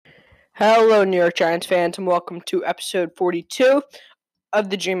Hello, New York Giants fans, and welcome to episode 42 of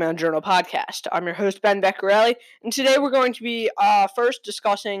the G-Man Journal podcast. I'm your host, Ben Beccarelli, and today we're going to be first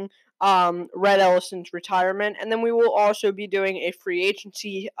discussing Rhett Ellison's retirement, and then we will also be doing a free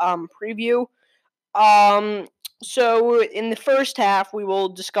agency preview. So in the first half, we will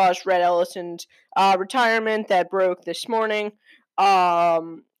discuss Rhett Ellison's retirement that broke this morning,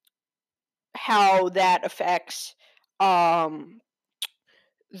 how that affects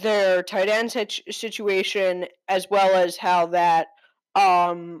their tight end situation, as well as how that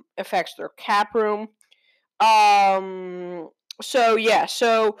affects their cap room. Um, so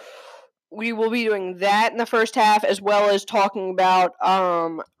we will be doing that in the first half, as well as talking about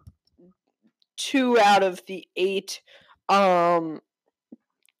two out of the eight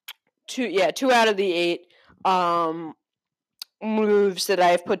moves that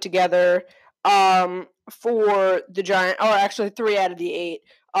I've put together for the Giant, or actually 3 out of the 8.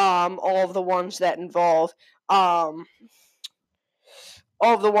 All of the ones that involve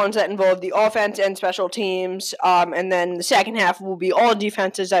the offense and special teams, and then the second half will be all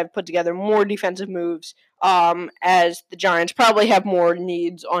defenses. I've put together more defensive moves, as the Giants probably have more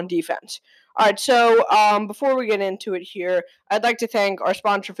needs on defense. All right, so before we get into it here, I'd like to thank our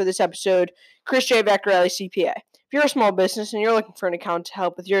sponsor for this episode, Chris J. Beccarelli, CPA. If you're a small business and you're looking for an accountant to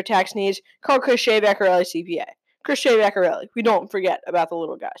help with your tax needs, call Chris J. Beccarelli, CPA. Chris J. Beccarelli. We don't forget about the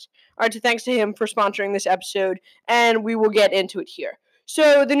little guys. All right, so thanks to him for sponsoring this episode, and we will get into it here.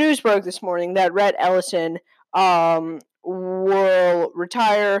 So the news broke this morning that Rhett Ellison will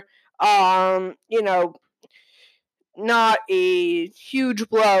retire. Not a huge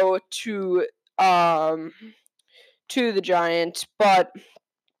blow to the Giants, but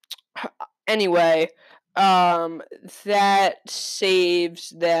anyway, that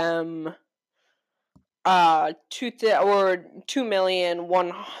saves them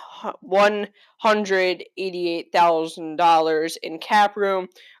 $2,188,000 in cap room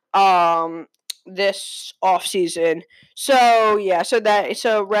this offseason. So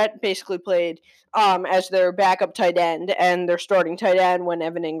Rhett basically played as their backup tight end and their starting tight end when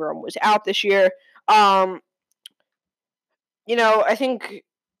Evan Engram was out this year. I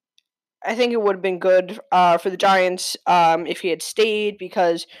think it would have been good for the Giants if he had stayed,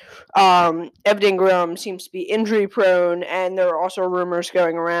 because Evan Engram seems to be injury prone, and there are also rumors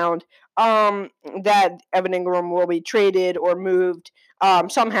going around that Evan Engram will be traded or moved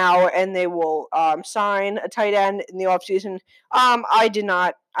somehow, and they will sign a tight end in the offseason.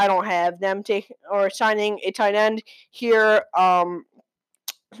 I don't have them signing a tight end here. I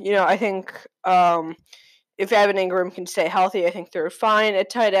think if Evan Engram can stay healthy, I think they're fine at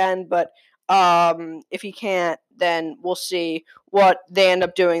tight end. But if he can't, then we'll see what they end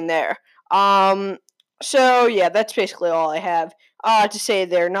up doing there. That's basically all I have to say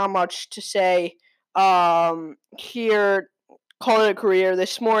there. Not much to say here. Call it a career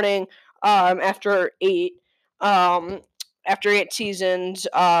this morning. After 8 seasons,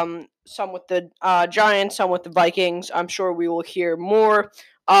 some with the Giants, some with the Vikings. I'm sure we will hear more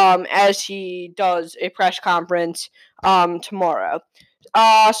as he does a press conference tomorrow.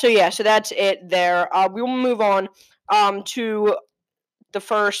 So that's it there. We will move on to the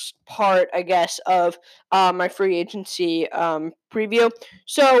first part, I guess, of my free agency preview.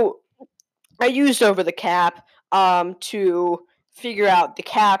 So I used Over the Cap to figure out the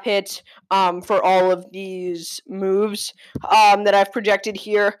cap hits for all of these moves that I've projected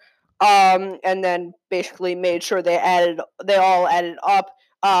here, and then basically made sure they all added up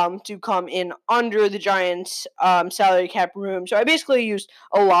to come in under the Giants' salary cap room. So I basically used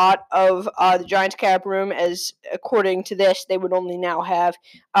a lot of the Giants' cap room, as according to this, they would only now have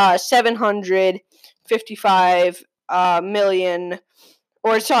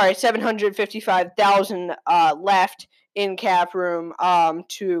 $755,000 left in cap room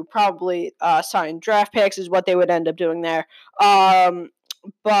to probably sign draft picks, is what they would end up doing there.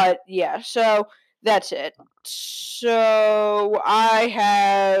 But yeah, so that's it. So I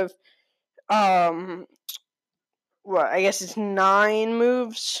have I guess it's 9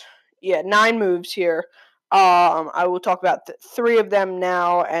 moves. Yeah, 9 moves here. I will talk about 3 of them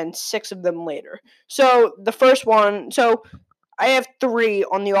now and 6 of them later. So the first one, I have 3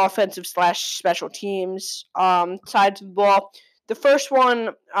 on the offensive / special teams sides of the ball. The first one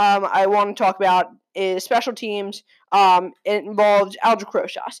I want to talk about is special teams. It involves Aldrick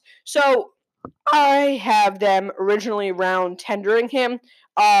Rosas. So I have them originally round tendering him.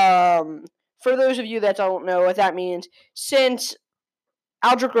 For those of you that don't know what that means, since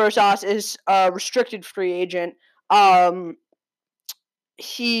Aldrick Rosas is a restricted free agent,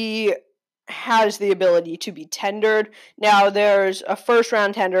 he has the ability to be tendered. Now, there's a first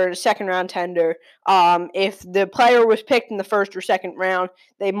round tender and a second round tender. If the player was picked in the first or second round,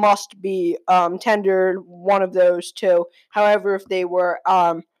 they must be tendered one of those two. However, if they were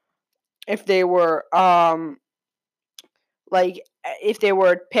if they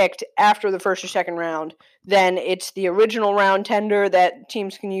were picked after the first or second round, then it's the original round tender that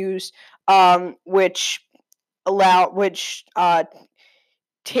teams can use, which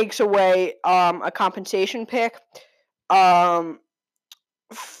takes away a compensation pick from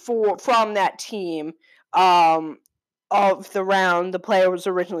that team of the round the player was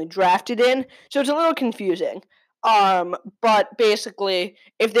originally drafted in. So it's a little confusing. But basically,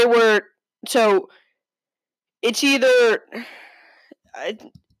 if they were it's either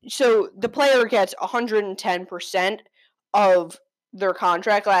the player gets 110% of their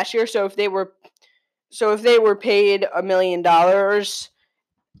contract last year. So if they were paid $1 million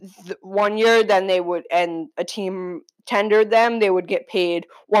 1 year, then they would, and a team tendered them, they would get paid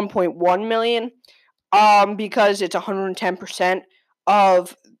 $1.1 million, because it's 110%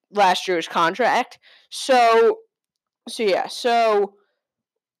 of last year's contract. So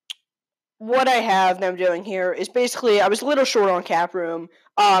what I have them doing here is basically I was a little short on cap room,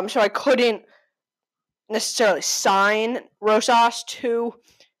 so I couldn't necessarily sign Rosas to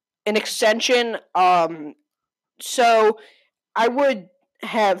an extension. So I would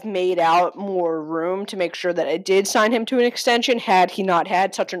have made out more room to make sure that I did sign him to an extension had he not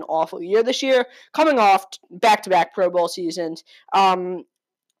had such an awful year this year, coming off back-to-back Pro Bowl seasons. Had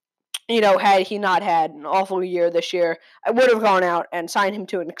he not had an awful year this year, I would have gone out and signed him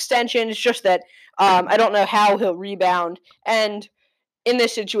to an extension. It's just that I don't know how he'll rebound. And in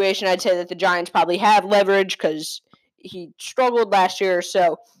this situation, I'd say that the Giants probably have leverage because he struggled last year.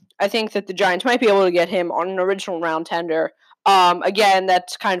 So I think that the Giants might be able to get him on an original round tender. Again,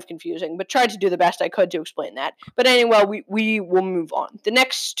 that's kind of confusing, but tried to do the best I could to explain that. But anyway, we will move on. The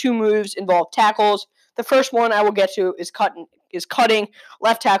next two moves involve tackles. The first one I will get to is cutting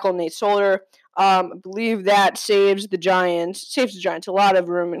left tackle Nate Solder. I believe that saves the Giants a lot of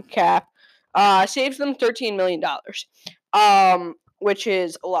room in cap. Saves them $13 million, which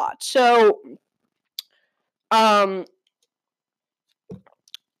is a lot. So,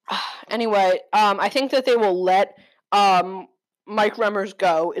 anyway, I think that they will let Mike Remmers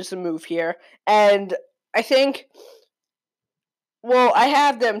go is the move here, and I think. Well, I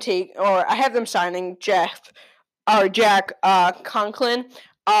have them signing Jack Conklin,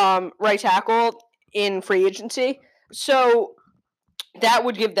 right tackle in free agency. So that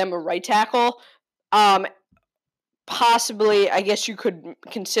would give them a right tackle. Possibly, I guess you could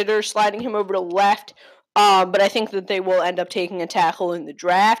consider sliding him over to left. But I think that they will end up taking a tackle in the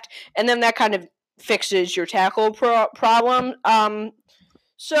draft, and then that kind of fixes your tackle problem.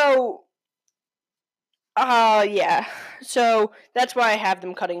 Yeah. So that's why I have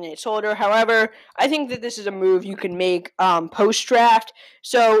them cutting Nate Solder. However, I think that this is a move you can make post-draft.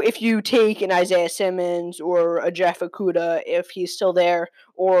 So if you take an Isaiah Simmons or a Jeff Okudah, if he's still there,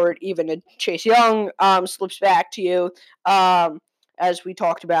 or even a Chase Young slips back to you, as we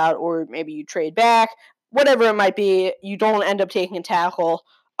talked about, or maybe you trade back, whatever it might be, you don't end up taking a tackle,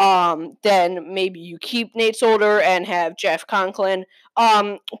 then maybe you keep Nate Solder and have Jeff Conklin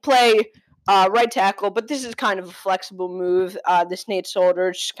play right tackle, but this is kind of a flexible move. This Nate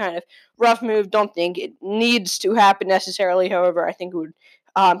Solder, just kind of rough move. Don't think it needs to happen necessarily. However, I think it would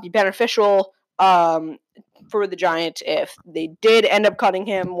be beneficial for the Giants if they did end up cutting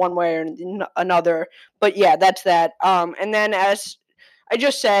him one way or another. But yeah, that's that. And then as I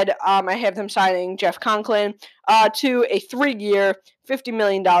just said, I have them signing Jeff Conklin to a 3-year, $50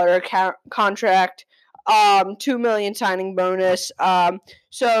 million contract. $2 million signing bonus.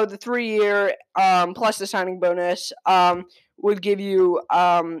 So the 3-year plus the signing bonus would give you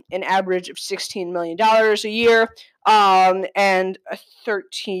an average of $16 million a year, and and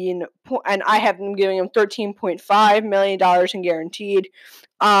I have them giving him $13.5 million in guaranteed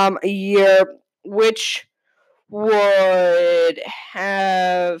a year, which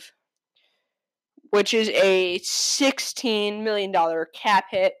is a $16 million cap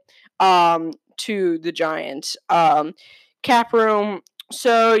hit to the Giants cap room.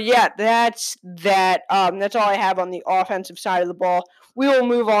 So yeah, that's that. That's all I have on the offensive side of the ball. We will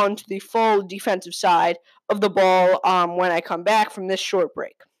move on to the full defensive side of the ball when I come back from this short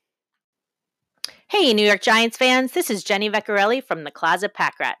break. Hey, New York Giants fans, this is Jenny Vecchiarelli from the Closet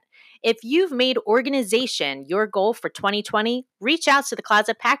Pack Rat. If you've made organization your goal for 2020, reach out to the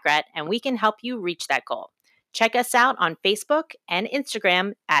Closet Pack Rat and we can help you reach that goal. Check us out on Facebook and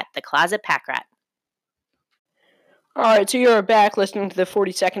Instagram at the Closet Pack Rat. All right, so you're back listening to the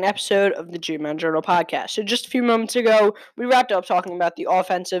 42nd episode of the G-Man Journal podcast. So just a few moments ago, we wrapped up talking about the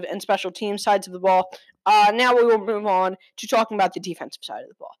offensive and special team sides of the ball. Now we will move on to talking about the defensive side of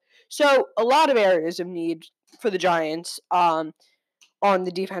the ball. So a lot of areas of need for the Giants on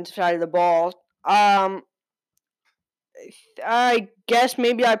the defensive side of the ball. I guess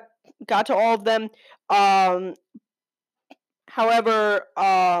maybe I got to all of them. However,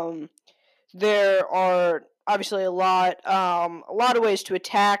 there are obviously a lot of ways to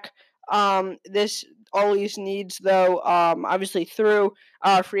attack this all these needs, though. Obviously through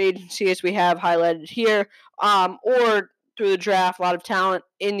free agency, as we have highlighted here, or through the draft. A lot of talent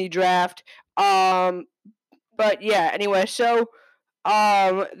in the draft. But yeah, anyway, so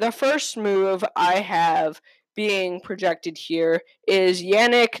the first move I have being projected here is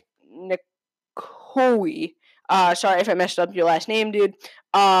Yannick Ngakoue. Sorry if I messed up your last name, dude.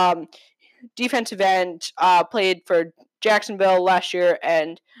 Defensive end, played for Jacksonville last year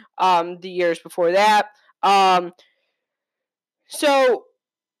and the years before that. So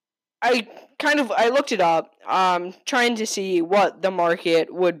I looked it up, trying to see what the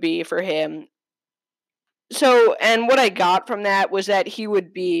market would be for him. So, and what I got from that was that he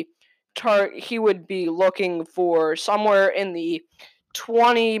would be looking for somewhere in the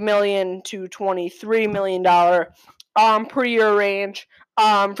 $20 million to $23 million per year range.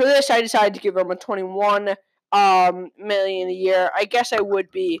 For this, I decided to give him a $21 million a year. I guess I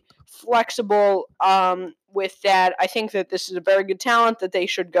would be flexible with that. I think that this is a very good talent that they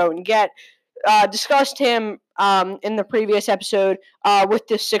should go and get. Discussed him in the previous episode with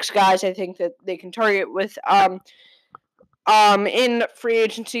the 6 guys I think that they can target with in free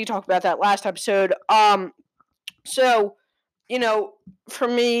agency. Talked about that last episode. So, for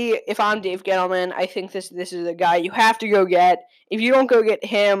me, if I'm Dave Gettleman, I think this is a guy you have to go get. If you don't go get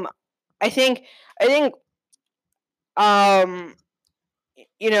him, I think I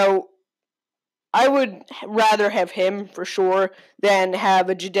would rather have him for sure than have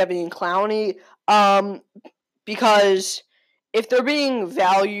a Jadeveon Clowney, because if they're being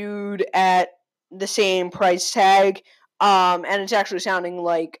valued at the same price tag, and it's actually sounding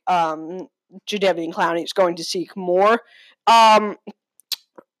like Jadeveon Clowney is going to seek more,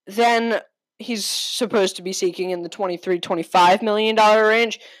 then he's supposed to be seeking in the $23-25 million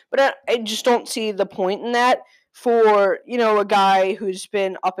range, but I just don't see the point in that for a guy who's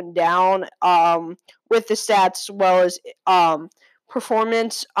been up and down with the stats as well as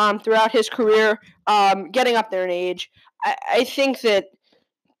performance throughout his career, getting up there in age. I think that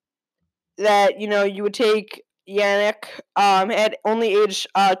you would take Yannick at only age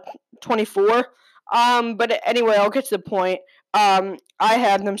 24. But anyway, I'll get to the point. I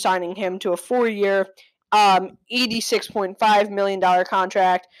have them signing him to a 4-year, $86.5 million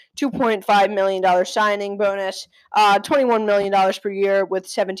contract, $2.5 million signing bonus, $21 million per year with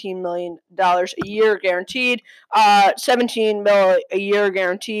 $17 million a year guaranteed. $17 million a year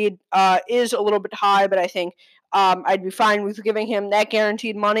guaranteed is a little bit high, but I think I'd be fine with giving him that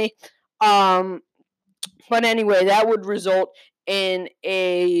guaranteed money. But anyway, that would result in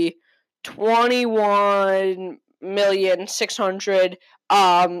a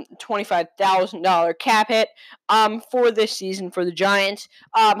 $21,625,000 cap hit for this season for the Giants.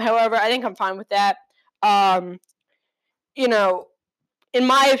 However, I think I'm fine with that. In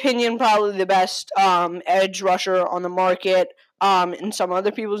my opinion, probably the best edge rusher on the market. In some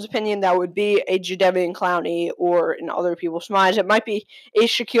other people's opinion, that would be a Jadeveon Clowney, or in other people's minds, it might be a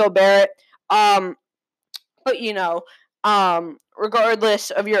Shaquille Barrett. But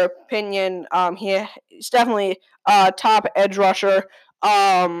regardless of your opinion, he's definitely a top edge rusher.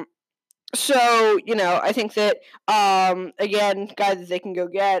 So I think that again, guy that they can go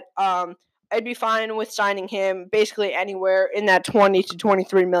get. I'd be fine with signing him basically anywhere in that $20 to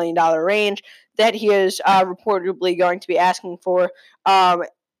 $23 million range that he is reportedly going to be asking for.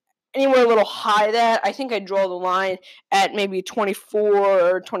 Anywhere a little high that, I think I'd draw the line at maybe 24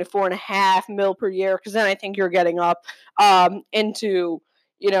 or 24.5 mil per year, because then I think you're getting up into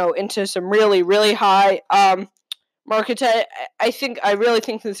some really, really high markets. I really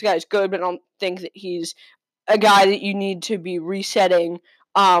think this guy's good, but I don't think that he's a guy that you need to be resetting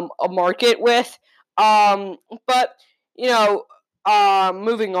a market with. But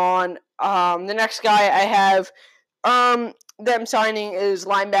moving on, the next guy I have them signing is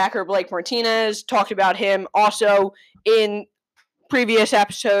linebacker Blake Martinez. Talked about him also in previous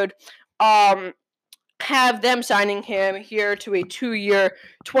episode. Have them signing him here to a 2-year,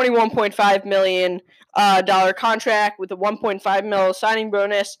 $21.5 million contract with a $1.5 million signing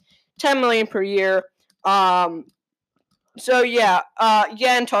bonus, $10 million per year. So yeah,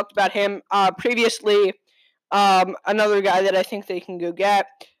 again, talked about him previously. Another guy that I think they can go get.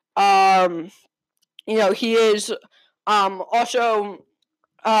 He is also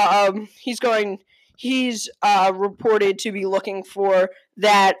he's reported to be looking for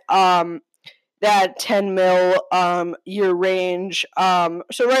that 10 mil year range.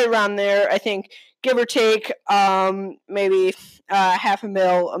 So right around there, I think, give or take, maybe half a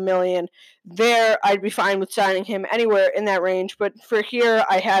mil, $1 million. There, I'd be fine with signing him anywhere in that range. But for here,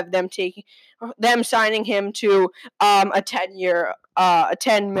 I have them signing him to a 10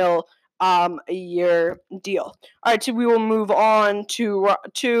 mil a year deal. All right, so we will move on to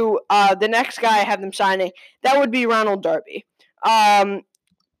the next guy I have them signing. That would be Ronald Darby.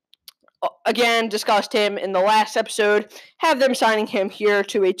 Again, discussed him in the last episode. Have them signing him here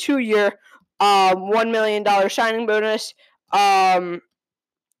to a 2-year, $1 million signing bonus.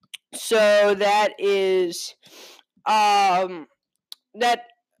 So that is that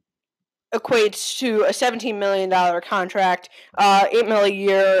equates to a $17 million contract, $8 million a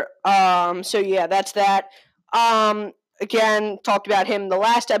year. So yeah, that's that. Again, talked about him in the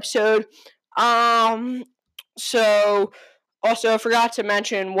last episode. So also forgot to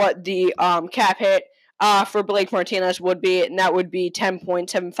mention what the cap hit for Blake Martinez would be, and that would be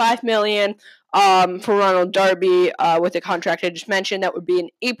 $10.75 million. For Ronald Darby, with the contract I just mentioned, that would be an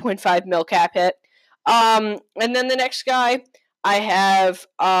 $8.5 million cap hit. And then the next guy I have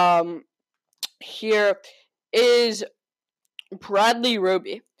here is Bradley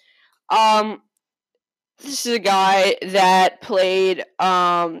Roby. This is a guy that played,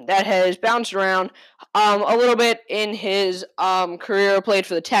 that has bounced around a little bit in his career. Played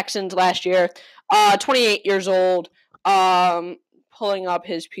for the Texans last year. 28 years old. Pulling up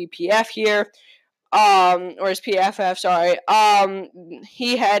his PPF here. Or his PFF, sorry.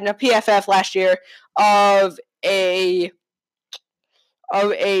 He had a PFF last year of a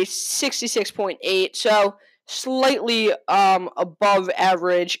 66.8, so slightly above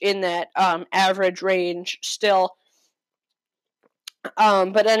average in that average range still.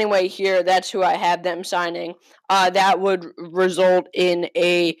 But anyway, here, that's who I have them signing. That would result in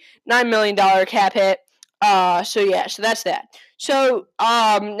a $9 million cap hit. So that's that. So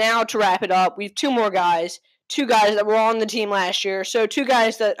now to wrap it up, we have two more guys. Two guys that were on the team last year. So two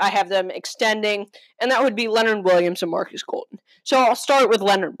guys that I have them extending, and that would be Leonard Williams and Marcus Golden. So I'll start with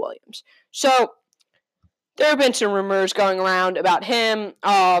Leonard Williams. So there have been some rumors going around about him.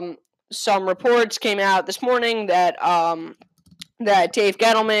 Some reports came out this morning that Dave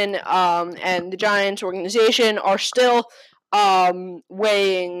Gettleman and the Giants organization are still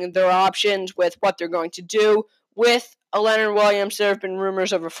weighing their options with what they're going to do with Leonard Williams. There have been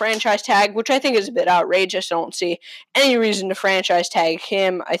rumors of a franchise tag, which I think is a bit outrageous. I don't see any reason to franchise tag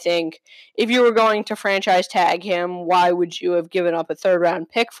him. I think if you were going to franchise tag him, why would you have given up a third-round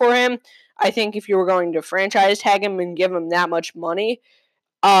pick for him? I think if you were going to franchise tag him and give him that much money,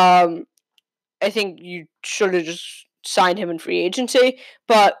 I think you should have just signed him in free agency.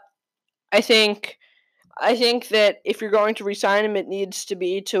 But I think that if you're going to re-sign him, it needs to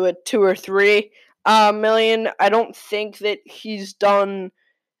be to a $2 or $3 million. I don't think that he's done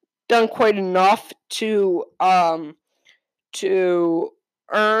quite enough to earn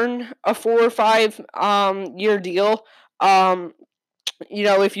a 4 or 5 year deal.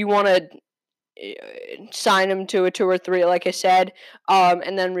 If you want to sign him to a 2 or 3, like I said,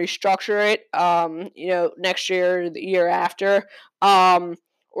 and then restructure it, next year, the year after,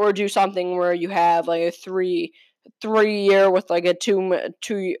 or do something where you have like a 3 year with like a two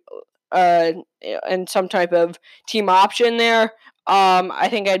and some type of team option there. I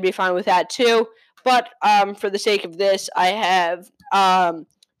think I'd be fine with that too. But for the sake of this, I have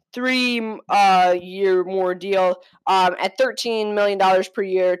 3 year more deal at $13 million per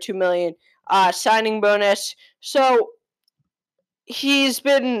year, $2 million signing bonus. So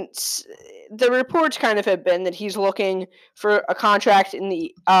the reports kind of have been that he's looking for a contract in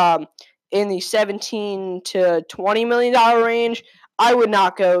the $17 to $20 million range. I would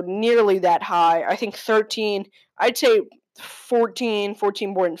not go nearly that high. I think 13, I'd say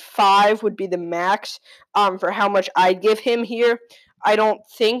 14.5 would be the max for how much I'd give him here. I don't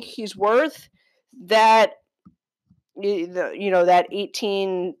think he's worth that, that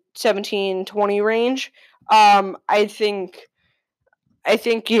 18, 17, 20 range. I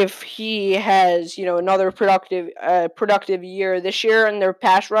think if he has, another productive year this year and their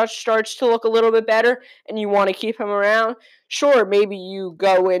pass rush starts to look a little bit better and you want to keep him around, sure, maybe you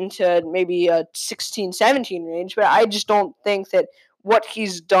go into maybe a 16, 17 range, but I just don't think that what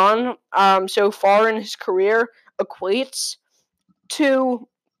he's done so far in his career equates to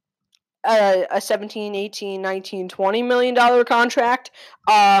a 17, 18, 19, $20 million contract.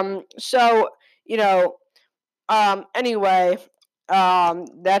 So, Anyway,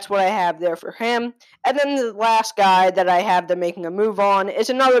 that's what I have there for him. And then the last guy that I have them making a move on is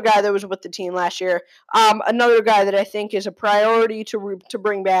another guy that was with the team last year. Another guy that I think is a priority to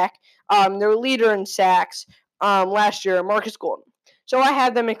bring back. Their leader in sacks last year, Marcus Golden. So I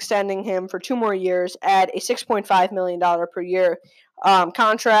have them extending him for 2 more years at a $6.5 million per year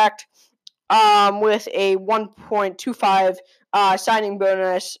contract with a 1.25 signing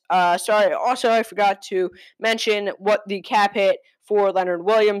bonus. Sorry, also I forgot to mention what the cap hit for Leonard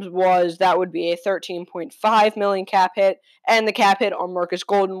Williams was. That would be a $13.5 million cap hit, and the cap hit on Marcus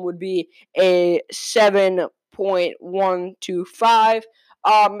Golden would be a $7.125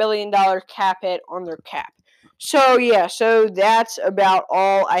 million cap hit on their cap. So yeah, so that's about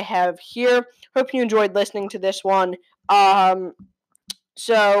all I have here. Hope you enjoyed listening to this one.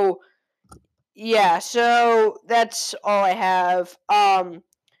 So yeah, so that's all I have.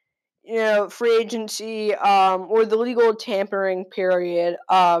 Free agency or the legal tampering period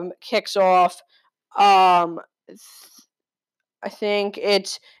kicks off. I think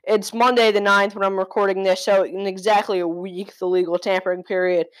it's Monday the 9th when I'm recording this, so in exactly a week the legal tampering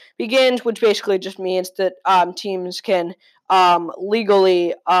period begins, which basically just means that teams can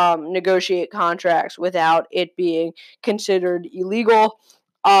legally negotiate contracts without it being considered illegal.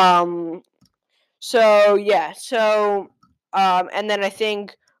 So yeah, and then I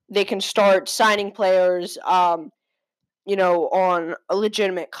think they can start signing players, on a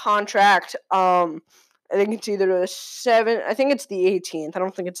legitimate contract. I think it's either the 7th. I think it's the 18th. I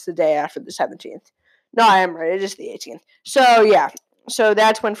don't think it's the day after the 17th. No, I am right. It is the 18th. So yeah, so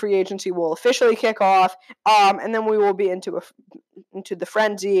that's when free agency will officially kick off. And then we will be into the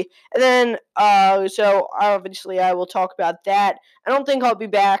frenzy, and then so obviously I will talk about that. I don't think I'll be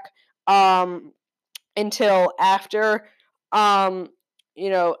back until after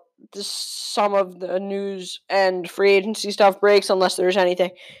some of the news and free agency stuff breaks, unless there's anything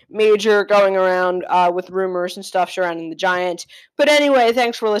major going around with rumors and stuff surrounding the Giants. But anyway,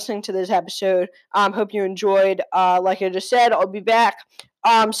 thanks for listening to this episode. Hope you enjoyed. Like I just said, I'll be back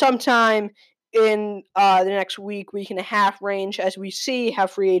sometime in the next week and a half range as we see how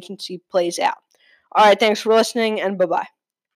free agency plays out. All right, thanks for listening, and bye-bye.